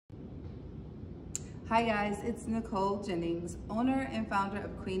Hi guys, it's Nicole Jennings, owner and founder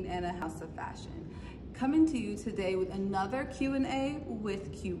of Queen Anna House of Fashion. Coming to you today with another Q&A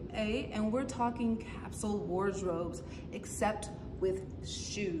with QA, and we're talking capsule wardrobes, except with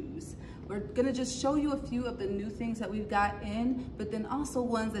shoes. We're gonna just show you a few of the new things that we've got in, but then also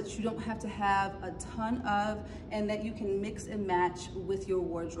ones that you don't have to have a ton of and that you can mix and match with your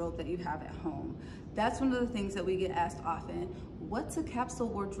wardrobe that you have at home. That's one of the things that we get asked often. What's a capsule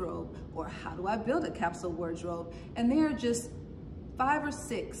wardrobe? Or how do I build a capsule wardrobe? And there are just 5 or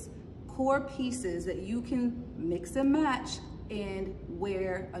 6 core pieces that you can mix and match and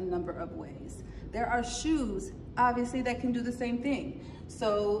wear a number of ways. There are shoes, obviously, that can do the same thing.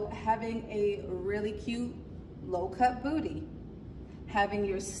 So having a really cute low-cut booty, having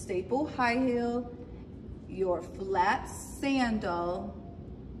your staple high heel, your flat sandal,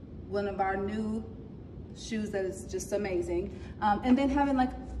 one of our new shoes that is just amazing, and then having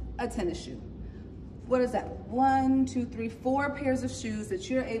like a tennis shoe. What is that? 1, 2, 3, 4 pairs of shoes that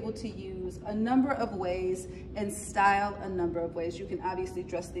you're able to use a number of ways and style a number of ways. You can obviously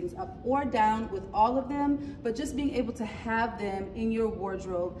dress things up or down with all of them, but just being able to have them in your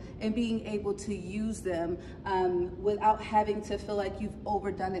wardrobe and being able to use them without having to feel like you've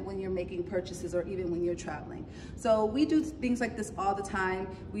overdone it when you're making purchases or even when you're traveling. So we do things like this all the time.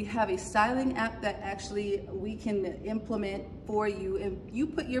 We have a styling app that actually we can implement for you, and you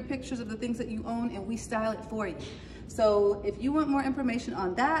put your pictures of the things that you own and we style it for you. So if you want more information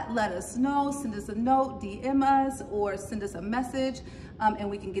on that, let us know, send us a note, DM us, or send us a message, and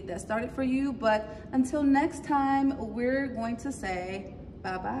we can get that started for you. But until next time, we're going to say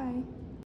bye-bye.